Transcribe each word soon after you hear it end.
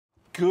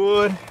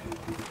Good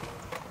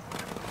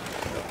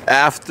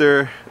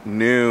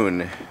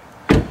afternoon.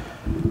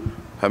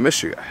 I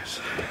miss you guys.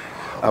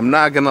 I'm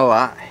not gonna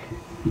lie.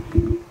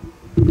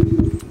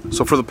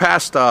 So for the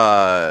past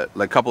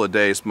like couple of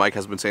days, Mike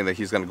has been saying that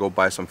he's gonna go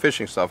buy some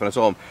fishing stuff, and I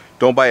told him,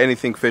 don't buy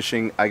anything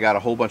fishing. I got a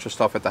whole bunch of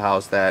stuff at the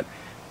house that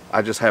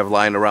I just have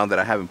lying around that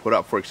I haven't put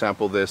up. For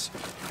example, this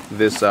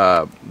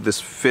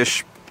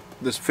fish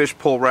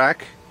pole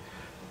rack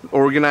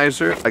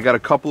organizer. I got a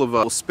couple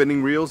of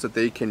spinning reels that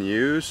they can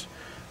use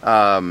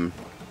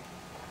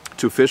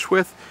to fish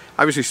with.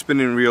 Obviously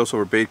spinning reels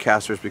over bait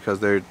casters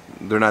because they're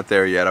not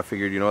there yet. I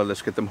figured, you know,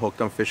 let's get them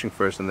hooked on fishing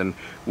first, and then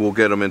we'll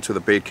get them into the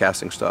bait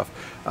casting stuff.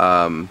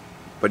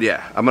 But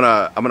yeah, I'm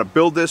gonna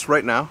build this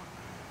right now.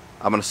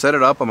 I'm gonna set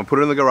it up. I'm gonna put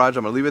it in the garage.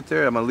 I'm gonna leave it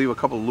there. I'm gonna leave a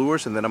couple of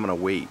lures, and then I'm gonna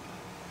wait.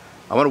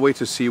 I'm gonna wait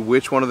to see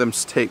which one of them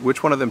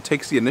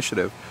takes the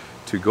initiative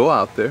to go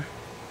out there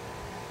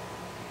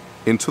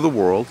into the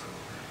world,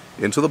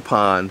 into the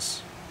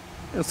ponds,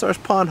 and starts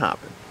pond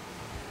hopping.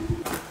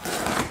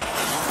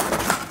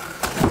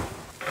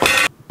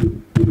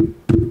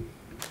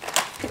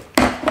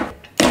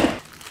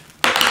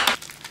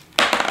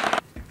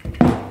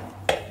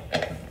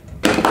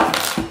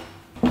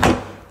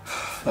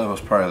 That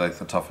was probably like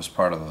the toughest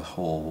part of the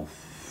whole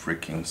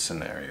freaking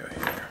scenario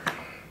here.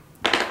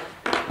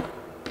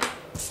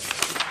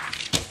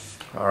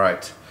 All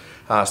right,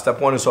 step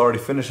one is already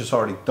finished. It's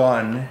already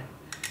done.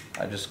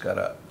 I just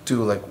gotta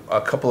do like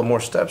a couple of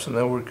more steps, and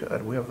then we're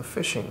good. We have the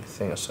fishing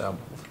thing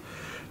assembled.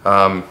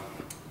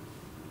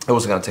 It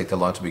wasn't gonna take that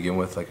long to begin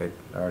with. Like I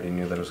already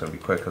knew that it was gonna be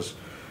quick because,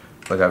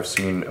 like, I've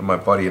seen my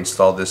buddy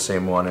install this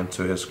same one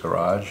into his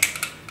garage.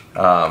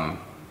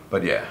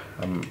 But yeah,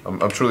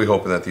 I'm truly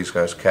hoping that these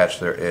guys catch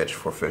their itch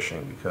for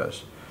fishing,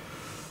 because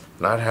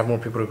now I have more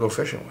people to go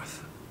fishing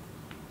with,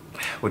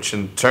 which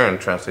in turn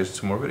translates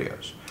to more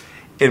videos,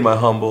 in my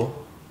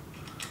humble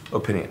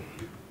opinion.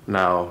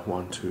 Now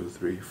 1, 2,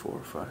 3, 4,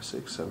 5,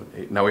 6, 7,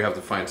 8. Now we have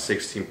to find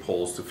 16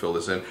 poles to fill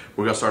this in.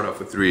 We're gonna start off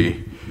with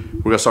 3.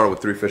 We're gonna start with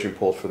 3 fishing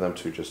poles for them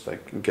to just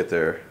like get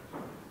their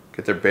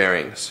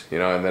bearings, you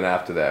know, and then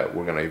after that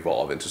we're gonna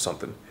evolve into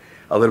something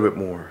a little bit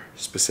more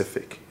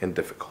specific and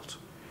difficult,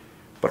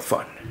 but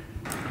fun.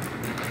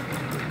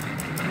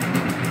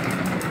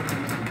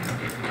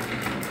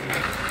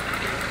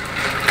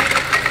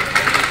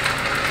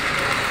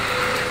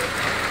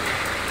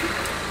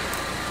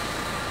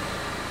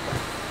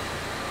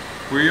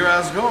 Where your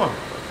ass going? About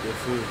to get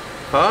food.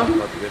 Huh?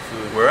 About to get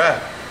food. Where at?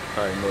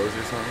 Probably Moe's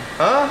or something.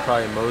 Huh?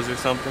 Probably Moe's or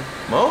something.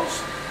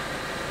 Moe's?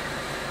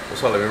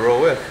 That's what let me roll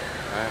with.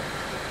 Alright.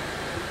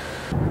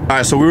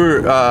 Alright, so we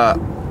were,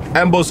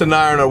 Ambos and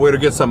I are on our way to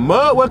get some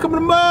Moe's. Welcome to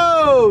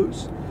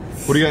Moe's!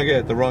 What are you gonna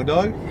get? The wrong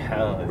dog?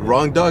 Hell yeah.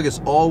 Wrong dog is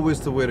always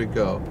the way to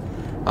go.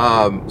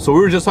 So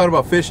we were just talking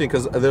about fishing,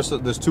 because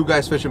there's 2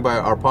 guys fishing by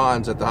our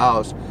ponds at the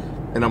house.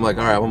 And I'm like,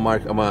 all right,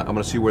 I'm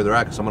gonna see where they're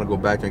at, because I'm gonna go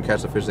back there and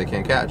catch the fish they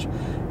can't catch.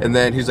 And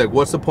then he's like,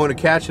 what's the point of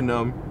catching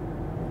them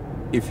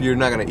if you're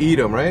not gonna eat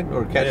them, right?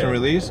 Or catch and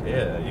release?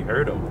 Yeah, you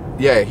heard him.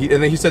 Yeah,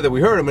 and then he said that we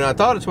heard him, and I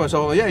thought to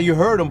myself, well, yeah, you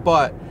heard him,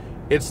 but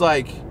it's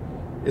like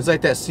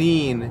that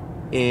scene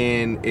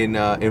in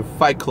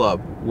Fight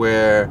Club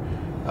where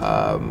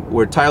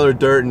Tyler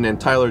Durden and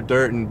Tyler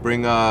Durden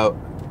bring out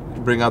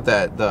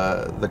that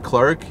the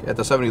clerk at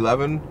the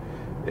 7-Eleven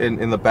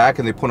in the back,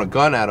 and they point a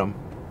gun at him.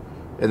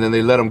 And then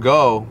they let him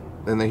go,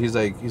 and then he's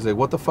like,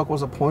 what the fuck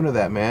was the point of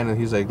that, man? And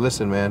he's like,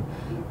 listen, man,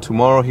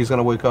 tomorrow he's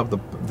gonna wake up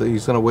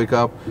he's gonna wake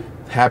up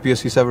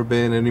happiest he's ever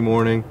been any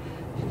morning.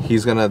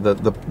 He's gonna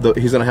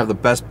he's gonna have the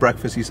best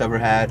breakfast he's ever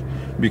had,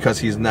 because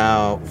he's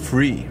now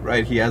free,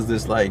 right? He has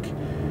this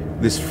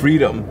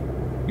freedom,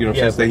 you know.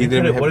 Yeah, that he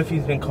didn't. What if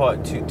he's been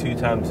caught two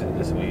times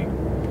this week?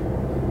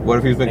 What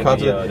if he's been caught?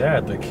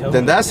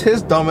 Then that's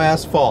his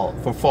dumbass fault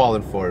for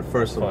falling for it.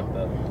 First of all,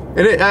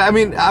 and I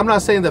mean, I'm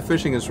not saying that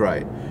fishing is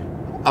right.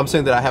 I'm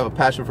saying that I have a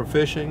passion for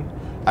fishing.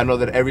 I know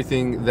that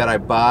everything that I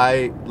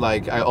buy,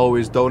 like, I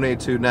always donate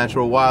to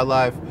natural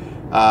wildlife.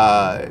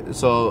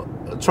 So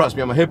trust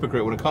me, I'm a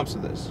hypocrite when it comes to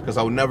this, because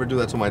I would never do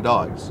that to my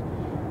dogs,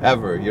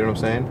 ever. You know what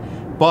I'm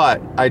saying? But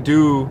I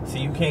do. See,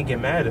 you can't get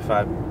mad if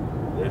I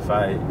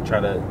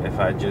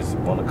just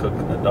want to cook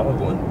a dog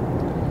one.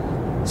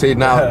 See,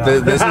 now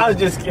this I was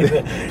just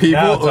kidding.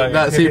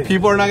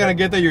 People are not gonna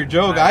get that your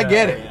joke. I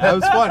get it. That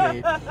was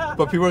funny,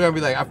 but people are gonna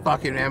be like, "I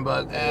fucking am,"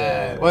 but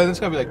well, it's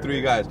gonna be like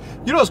 3 guys.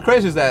 You know what's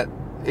crazy is that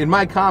in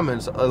my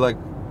comments, like,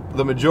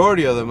 the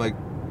majority of them like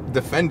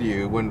defend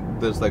you when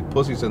there's like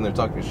pussies in there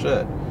talking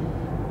shit.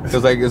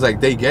 Because it's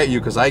like they get you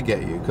because I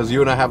get you, because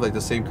you and I have like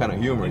the same kind of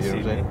humor. You know what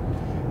I'm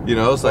saying? You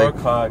know, it's 4 like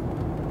o'clock,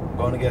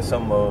 going to get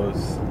some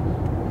Moe's.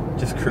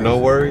 Just cruising. No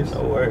worries.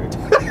 No worries.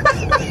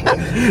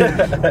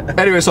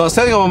 Anyway, so I was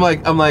telling him,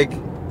 I'm like,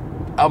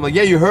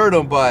 yeah, you heard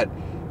him, but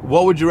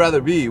what would you rather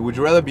be? Would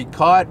you rather be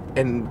caught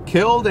and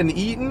killed and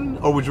eaten,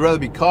 or would you rather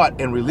be caught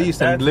and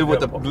released and live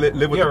with the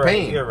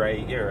pain? You're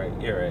right.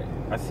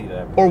 I see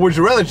that. Or would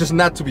you rather just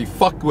not to be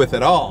fucked with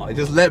at all?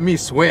 Just let me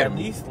swim. At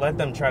least let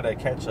them try to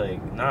catch,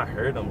 like, not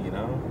hurt them, you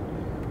know?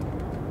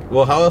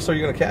 Well, how else are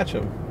you gonna catch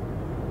them?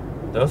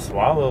 They'll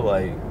swallow,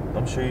 like,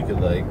 I'm sure you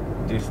could, like,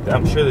 do,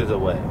 I'm sure there's a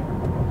way.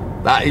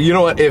 You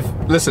know what,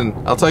 listen,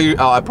 I'll tell you,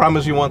 I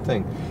promise you one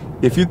thing.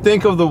 If you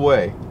think of the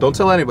way, don't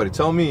tell anybody,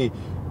 tell me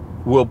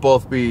we'll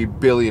both be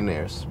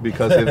billionaires.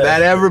 Because if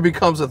that ever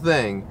becomes a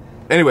thing.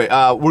 Anyway,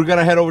 we're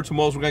gonna head over to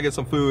Mo's. We're gonna get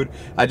some food.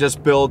 I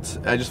just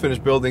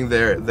finished building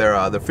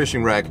their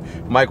fishing wreck.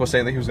 Mike was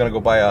saying that he was gonna go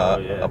buy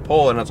a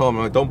pole, and I told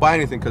him, like, don't buy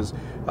anything, because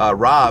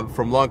Rob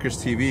from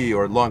Lonkers TV,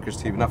 or Lonkers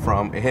TV, not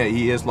from,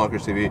 he is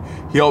Lonkers TV.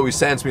 He always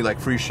sends me like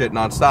free shit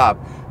nonstop.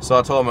 So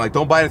I told him, like,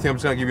 don't buy anything. I'm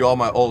just gonna give you all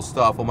my old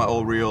stuff, all my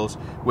old reels,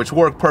 which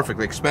work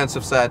perfectly.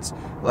 Expensive sets,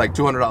 like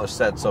 $200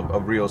 sets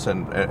of reels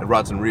and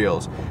rods and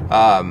reels.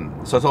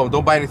 So I told him,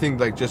 don't buy anything.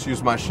 Like, just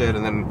use my shit,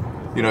 and then,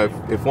 you know,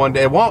 if one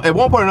day, at one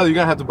point or another, you're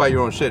gonna have to buy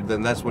your own shit,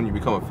 then that's when you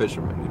become a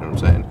fisherman, you know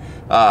what I'm saying?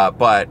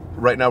 But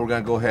right now we're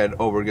gonna go ahead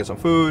over and get some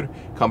food,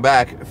 come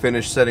back,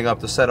 finish setting up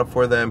the setup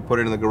for them, put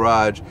it in the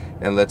garage,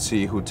 and let's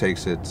see who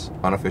takes it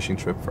on a fishing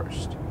trip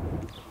first.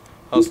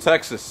 How's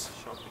Texas?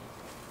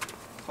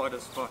 Hot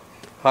as fuck.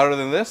 Hotter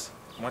than this?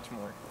 Much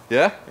more.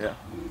 Yeah? Yeah.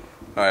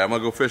 All right, I'm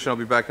gonna go fishing. I'll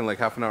be back in like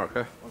half an hour,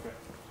 okay? Okay.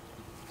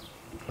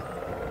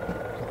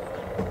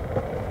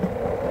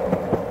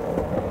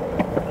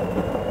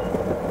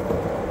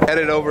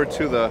 Headed over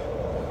to the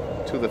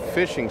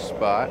fishing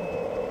spot.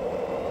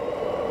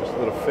 There's a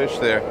little fish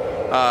there.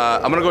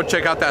 I'm gonna go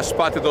check out that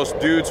spot that those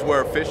dudes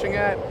were fishing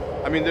at.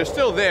 I mean, they're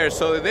still there,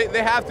 so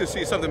they have to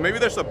see something. Maybe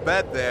there's a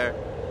bed there.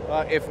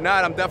 If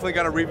not, I'm definitely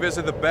gonna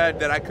revisit the bed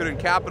that I couldn't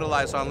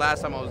capitalize on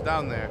last time I was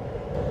down there.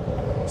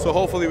 So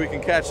hopefully we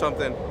can catch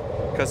something,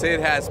 because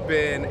it has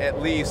been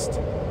at least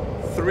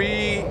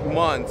 3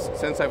 months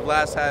since I've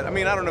last had, I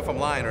mean, I don't know if I'm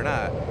lying or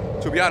not.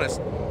 To be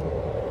honest,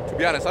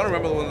 I don't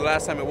remember when the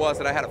last time it was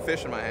that I had a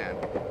fish in my hand.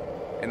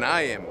 And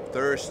I am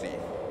thirsty.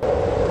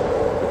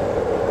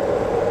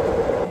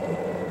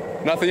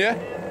 Nothing yet?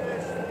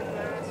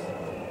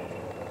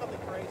 Nothing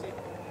crazy.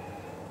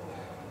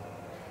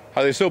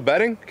 Are they still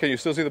bedding? Can you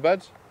still see the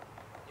beds?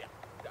 Yeah.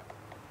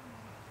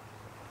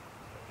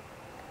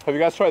 Have you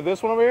guys tried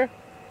this one over here?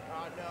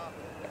 No.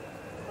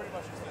 Pretty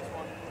much just this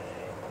one.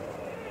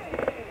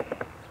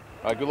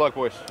 All right, good luck,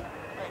 boys.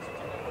 Thanks.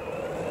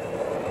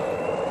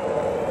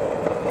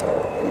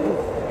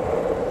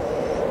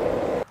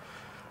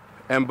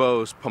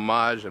 Embo's,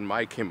 Pamaj, and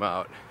Mike came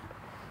out,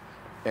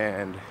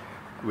 and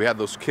we had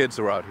those kids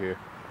that were out here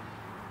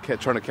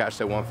trying to catch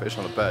that one fish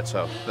on the bed,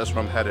 so that's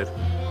where I'm headed.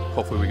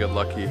 Hopefully we get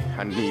lucky.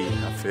 I need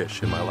a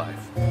fish in my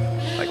life,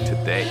 like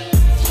today.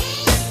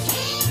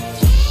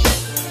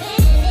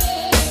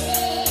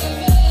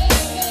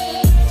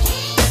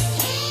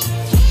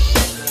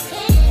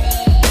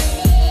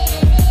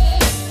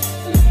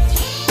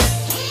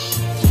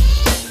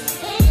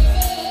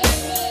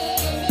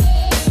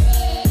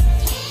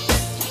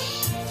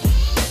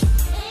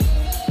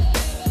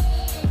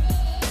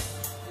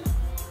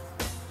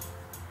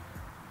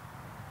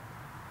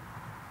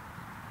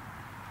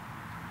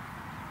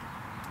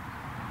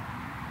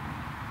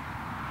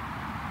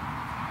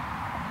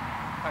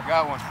 I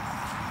got one.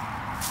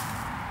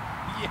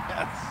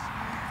 Yes.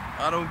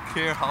 I don't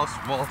care how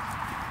small.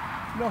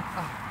 No.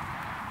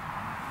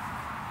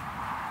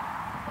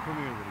 Come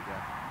here, little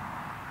guy.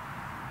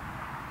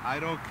 I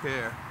don't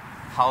care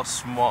how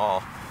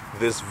small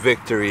this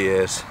victory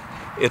is.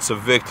 It's a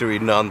victory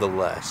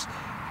nonetheless.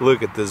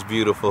 Look at this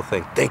beautiful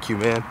thing. Thank you,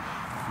 man.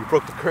 You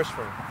broke the curse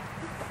for me.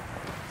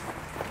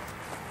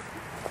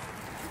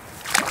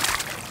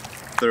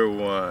 Another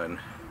one.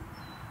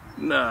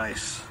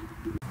 Nice.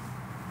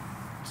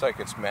 It's like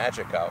it's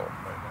magic hour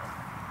right now.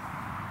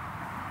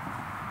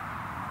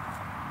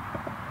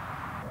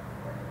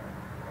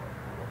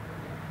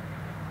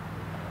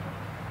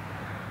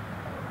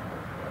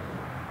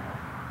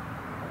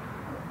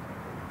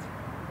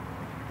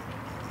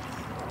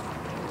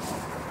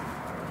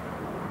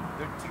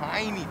 They're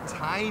tiny,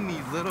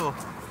 tiny little,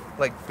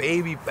 like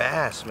baby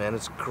bass, man.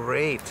 It's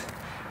great.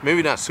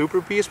 Maybe not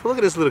super piece, but look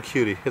at this little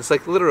cutie. It's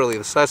like literally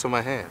the size of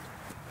my hand.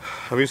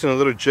 I'm using a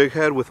little jig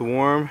head with a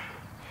worm.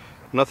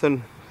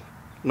 Nothing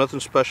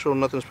special,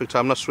 nothing spectacular.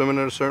 I'm not swimming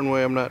it a certain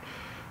way. I'm not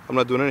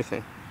doing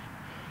anything.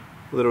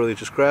 Literally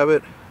just grab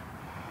it,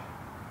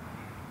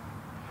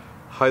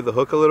 hide the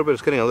hook a little bit.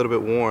 It's getting a little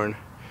bit worn,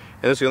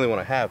 and this is the only one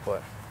I have.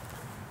 But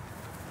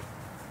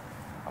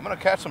I'm gonna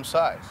catch some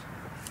size.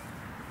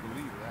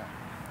 Believe that.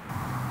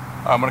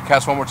 I'm gonna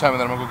cast one more time,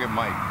 and then I'm gonna go get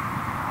Mike.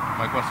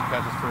 Mike wants to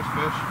catch his first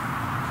fish.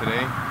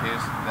 Today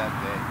is that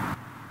day.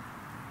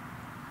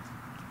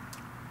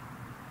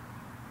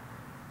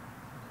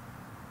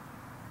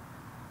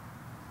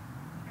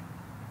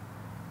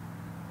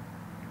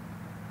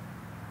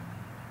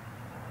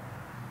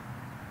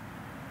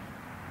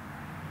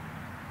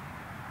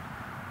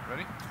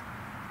 Ready?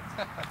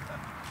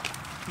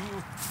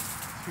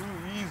 too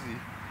easy.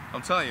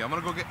 I'm telling you, I'm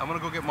gonna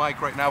go get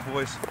Mike right now,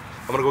 boys.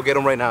 I'm gonna go get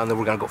him right now, and then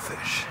we're gonna go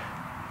fish.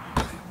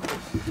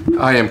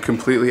 I am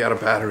completely out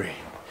of battery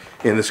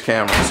in this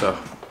camera, so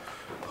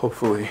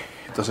hopefully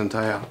it doesn't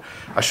die out.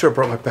 I should have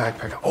brought my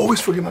backpack. I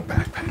always forget my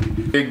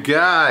backpack. Big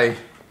guy.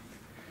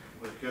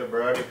 What's good,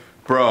 bro?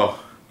 Bro,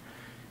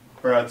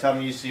 Bro, tell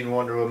me you've seen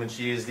Wonder Woman.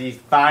 She is the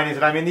finest,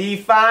 and I mean the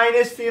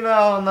finest female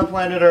on the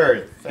planet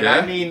Earth. And Yeah?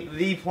 I mean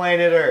the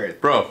planet Earth.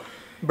 Bro,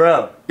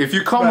 Bro. if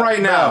you come Bro, right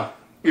now,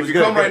 if you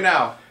Good, come good. right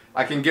now,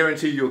 I can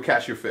guarantee you'll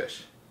catch your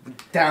fish.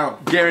 Down.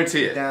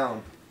 Guarantee it.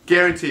 Down.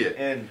 Guarantee it.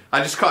 In.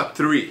 I just caught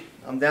 3.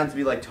 I'm down to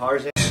be like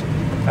Tarzan.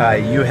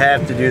 You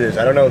have to do this.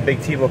 I don't know if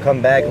Big T will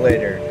come back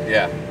later.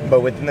 Yeah.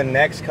 But within the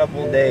next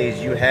couple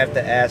days, you have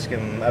to ask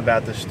him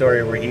about the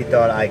story where he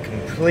thought I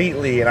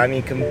completely, and I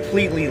mean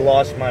completely,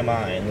 lost my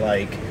mind.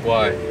 Like,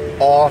 Why?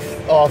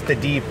 off the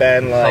deep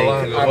end. Like,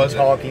 long ago I'm was it?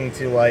 talking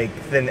to like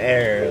thin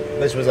air.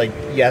 This was like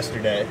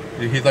yesterday.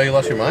 He thought you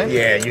lost your mind?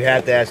 Yeah, you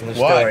have to ask him the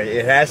Why? story.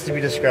 It has to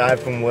be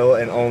described from Will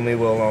and only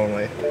Will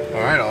only. All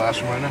right, I'll ask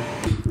him right now.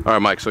 All right,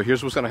 Mike, so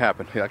here's what's going to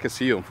happen. I can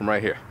see you from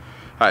right here.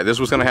 All right, this is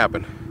what's going to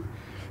happen.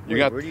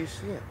 Where do you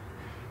see him?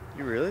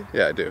 You really?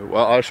 Yeah, I do.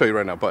 Well, I'll show you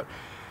right now, but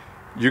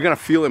you're going to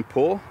feel him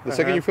pull. The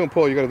second you feel him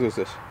pull, you got to do is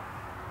this.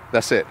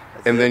 That's it.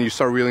 And then you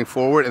start reeling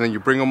forward, and then you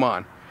bring them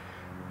on.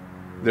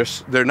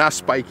 They're not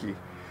spiky.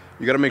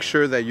 You got to make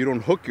sure that you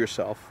don't hook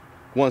yourself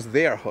once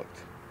they are hooked.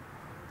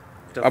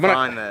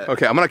 Define that.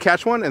 Okay, I'm going to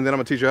catch one, and then I'm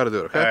going to teach you how to do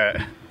it, okay? All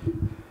right.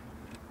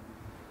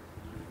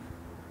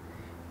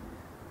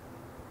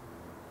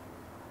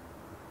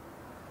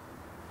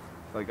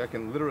 Like, I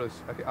can literally,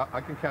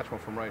 I can catch one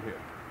from right here.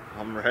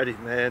 I'm ready,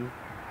 man.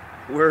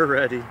 We're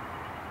ready.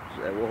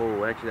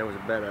 Whoa, actually, that was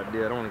a bad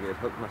idea. I don't want to get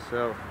hooked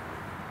myself.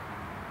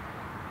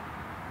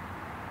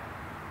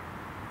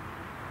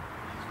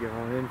 Let's get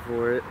on in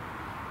for it.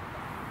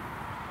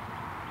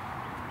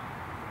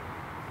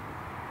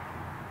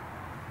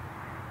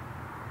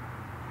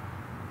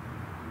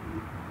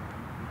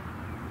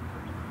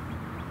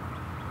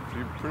 So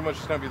you're pretty much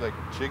just going to be like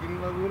jigging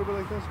a little bit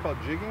like this. It's called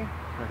jigging.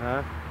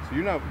 Uh-huh. So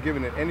you're not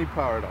giving it any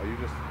power at all. You're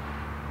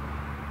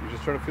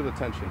just trying to feel the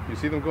tension. You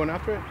see them going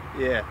after it?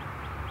 Yeah.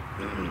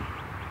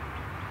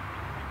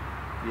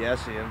 Yeah, I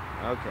see him.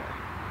 Okay.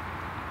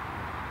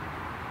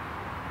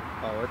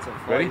 Oh, it's a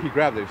fight. Ready? He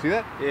grabbed it. You see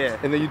that? Yeah.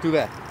 And then you do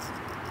that.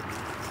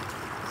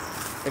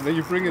 And then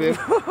you bring it in.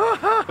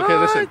 Okay,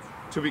 listen.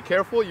 To be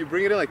careful, you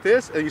bring it in like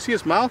this, and you see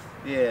his mouth?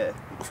 Yeah.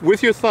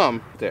 With your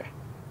thumb, there.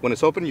 When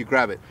it's open, you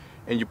grab it,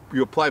 and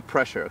you apply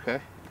pressure, okay?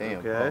 Damn.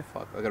 Okay. Oh,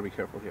 fuck. I gotta be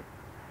careful here.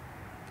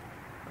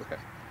 Okay.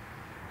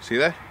 See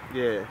that?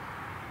 Yeah.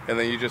 And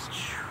then you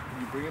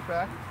bring it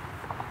back,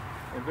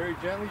 and very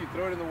gently you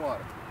throw it in the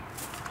water.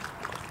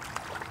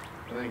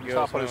 And then you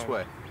stop on its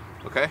way.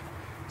 Okay?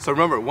 So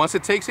remember, once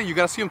it takes it, you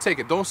gotta see him take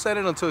it. Don't set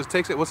it until it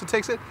takes it. Once it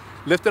takes it,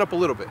 lift it up a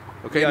little bit.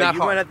 Okay? Yeah, Not you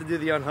hard. might have to do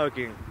the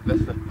unhooking.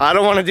 I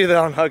don't want to do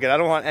the unhooking. I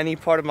don't want any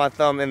part of my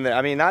thumb in there.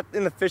 I mean, not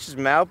in the fish's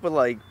mouth, but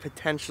like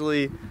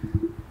potentially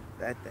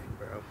that thing,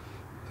 bro.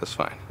 That's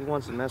fine. Who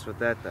wants to mess with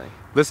that thing?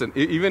 Listen,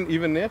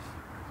 even if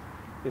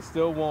it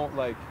still won't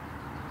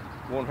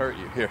hurt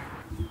you. Here,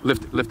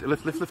 lift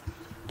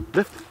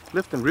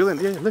and reel in.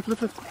 Yeah, lift,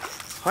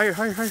 higher.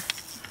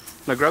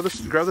 Now grab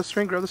the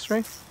string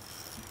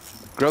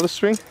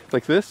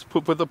like this.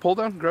 Put the pull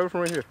down. Grab it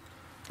from right here.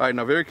 All right,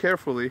 now very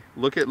carefully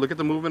look at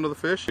the movement of the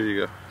fish. Here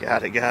you go.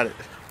 Got it. All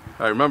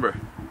right, remember,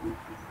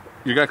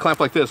 you gotta clamp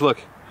like this. Look.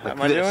 Like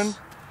How am I doing?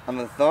 On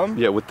the thumb?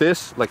 Yeah, with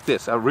this, like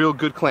this, a real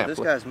good clamp. This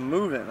Look. guy's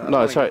moving.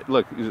 No, it's all right.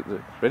 Look,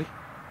 ready?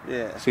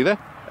 Yeah. See that?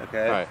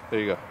 Okay. All right, there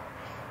you go.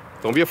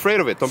 Don't be afraid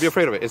of it.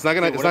 It's not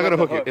gonna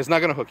hook you. It's not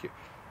gonna hook you.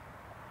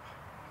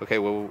 Okay,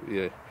 well,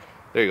 yeah.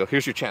 There you go.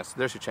 Here's your chance.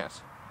 There's your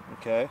chance.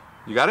 Okay.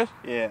 You got it?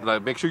 Yeah.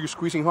 Like, make sure you're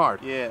squeezing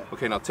hard. Yeah.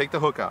 Okay, now take the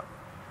hook out.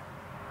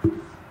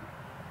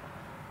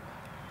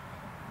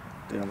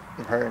 Dude,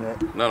 I'm hurting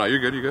it. No, you're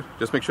good.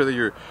 Just make sure that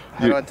you're.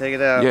 How do I take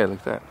it out? Yeah,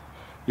 like that.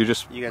 You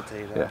just. You gotta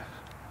take it out. Yeah.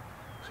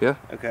 See that?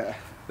 Okay.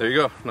 There you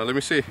go. Now let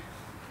me see.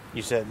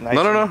 You said nice.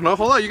 No.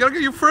 Hold on. You gotta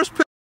get your first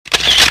pick.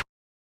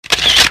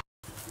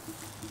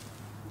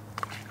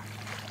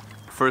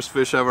 First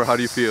fish ever. How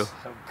do you feel?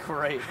 So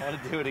great. I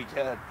want to do it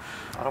again.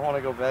 I don't want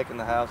to go back in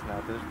the house now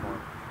at this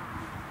point.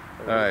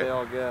 Where All right. they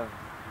all go?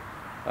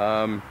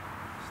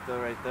 Still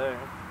right there.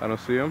 I don't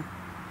see them.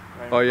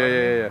 Right in Oh front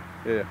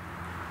of me. yeah.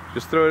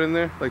 Just throw it in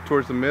there, like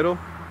towards the middle,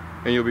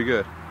 and you'll be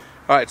good.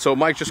 All right. So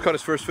Mike just caught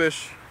his first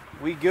fish.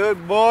 We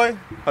good, boy?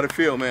 How'd it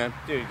feel, man?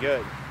 Dude,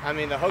 good. I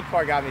mean, the hook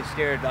part got me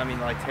scared. I mean,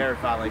 like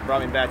terrified. Like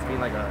brought me back to being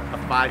like a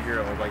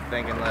 5-year-old, like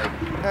thinking like,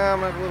 I'm gonna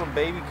have a little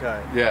baby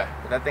cut. Yeah.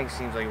 But that thing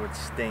seems like it would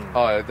sting.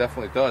 Oh, it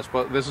definitely does.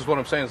 But this is what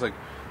I'm saying. It's like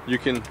you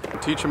can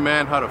teach a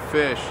man how to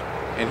fish,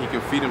 and he can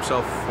feed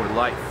himself for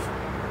life.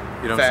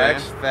 You know what I'm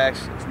saying?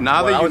 Facts.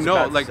 Now What I that you was know,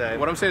 about to like say.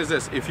 what I'm saying is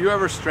this: if you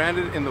ever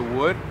stranded in the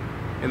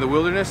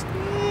wilderness,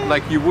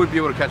 like you would be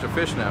able to catch a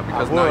fish now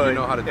because now you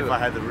know how to do it. If I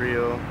had the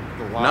reel,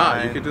 the line.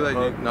 Nah, you can do that. the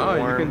hook, No,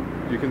 the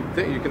worm. you can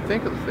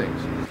think of the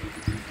things.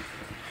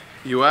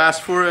 You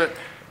asked for it.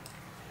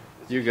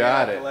 You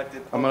got it.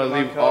 collected I'm gonna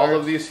Pokemon leave all cards.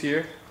 of these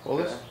here. Hold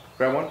this.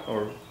 Grab one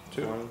or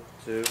two. 1,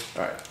 2.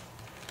 All right.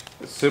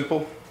 It's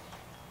simple.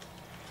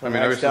 I mean,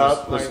 Next obviously,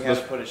 up, let's learning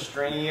how to put a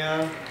string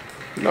on.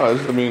 no.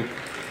 I mean,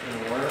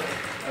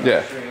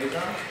 yeah.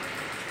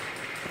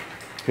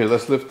 Here,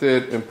 let's lift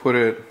it and put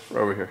it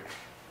over here.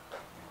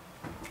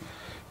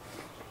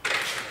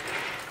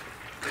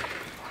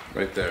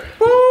 Right there.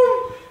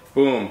 Boom!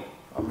 Boom.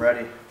 I'm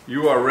ready.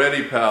 You are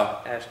ready,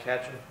 pal. Ash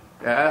catch him.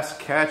 Ass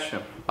catch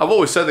him. I've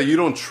always said that you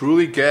don't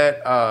truly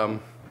get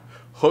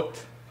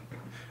hooked,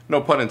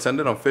 no pun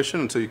intended, on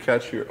fishing until you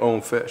catch your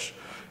own fish.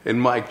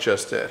 And Mike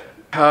just did.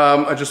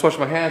 I just washed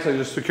my hands. I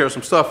just took care of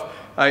some stuff.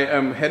 I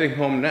am heading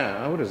home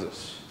now. What is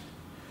this?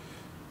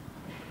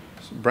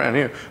 It's brand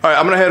new. All right,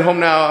 I'm gonna head home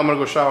now. I'm gonna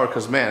go shower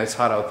because man, it's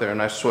hot out there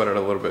and I sweated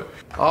a little bit.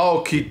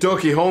 Okie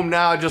dokie, home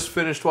now. I just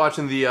finished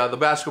watching the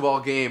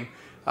basketball game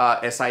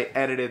as I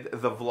edited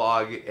the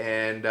vlog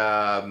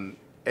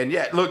and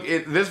yeah, look,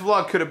 this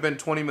vlog could have been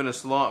 20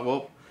 minutes long.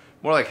 Well,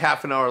 more like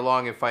half an hour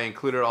long if I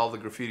included all the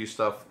graffiti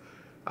stuff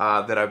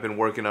that I've been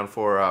working on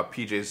for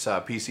PJ's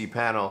PC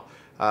panel.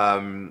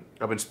 I've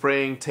been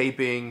spraying,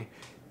 taping.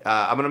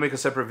 I'm going to make a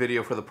separate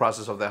video for the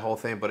process of that whole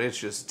thing, but it's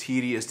just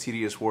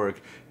tedious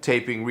work.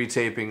 Taping,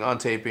 retaping,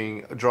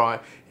 untaping, drawing.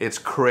 It's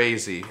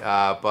crazy.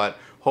 But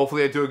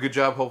hopefully I do a good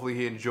job. Hopefully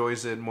he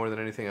enjoys it more than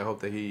anything. I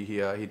hope that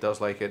he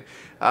does like it.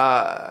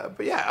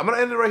 But yeah, I'm going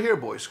to end it right here,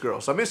 boys,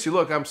 girls. I miss you.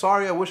 Look, I'm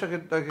sorry. I wish I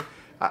could...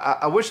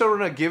 I wish I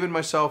wouldn't have given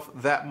myself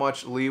that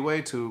much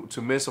leeway to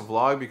miss a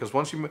vlog, because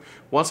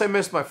once I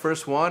missed my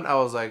first one, I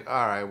was like,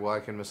 all right, well, I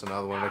can miss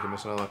another one, I can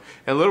miss another one.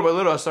 And little by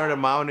little, I started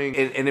mounting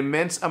an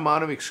immense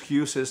amount of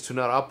excuses to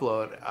not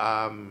upload.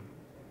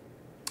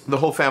 The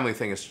whole family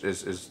thing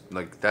is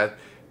like that.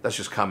 That's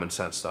just common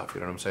sense stuff.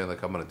 You know what I'm saying?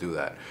 Like, I'm gonna do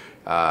that,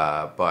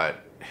 but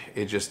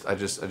it's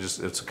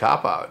a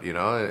cop out, you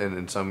know. And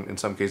in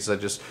some cases, I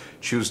just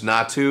choose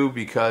not to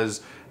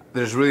because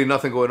there's really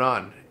nothing going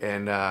on,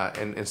 and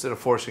instead of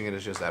forcing it,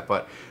 it's just that.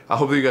 But I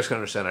hope that you guys can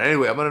understand it.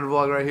 Anyway, I'm gonna end the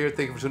vlog right here.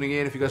 Thank you for tuning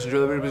in. If you guys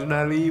enjoyed the video, please do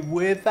not leave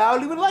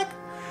without leaving a like.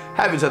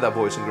 Having said that,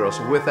 boys and girls,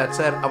 so with that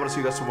said, I'm gonna see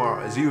you guys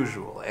tomorrow as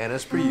usual, and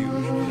as per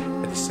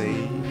usual, at the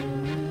same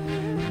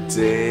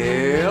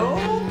deal.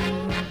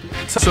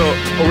 So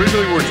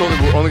originally we were told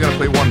that we were only gonna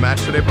play one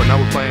match today, but now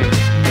we're playing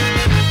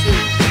two,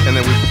 and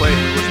then we were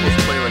supposed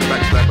to play like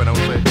back to back, but now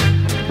we played 4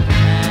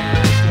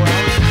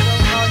 hours or so,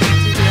 probably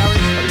 2-3 hours.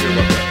 How do you feel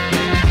about that?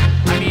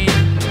 I mean,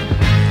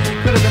 it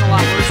could have been a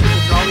lot worse with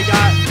the draw we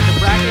got. The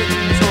bracket,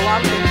 so a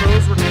lot of the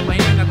pros were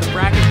complaining that the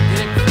bracket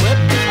didn't flip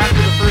after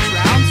the first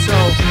round. So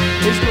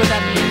basically what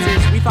that means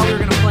is we thought we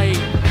were going to play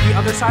the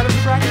other side of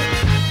the bracket,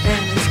 and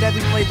instead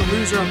we played the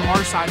loser of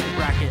our side of the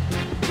bracket,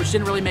 which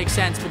didn't really make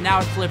sense. But now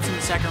it flips in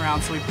the second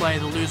round, so we play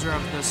the loser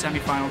of the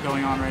semifinal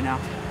going on right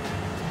now.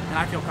 And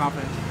I feel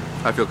confident.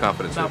 I feel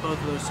confident about too. both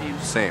of those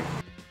teams. Same.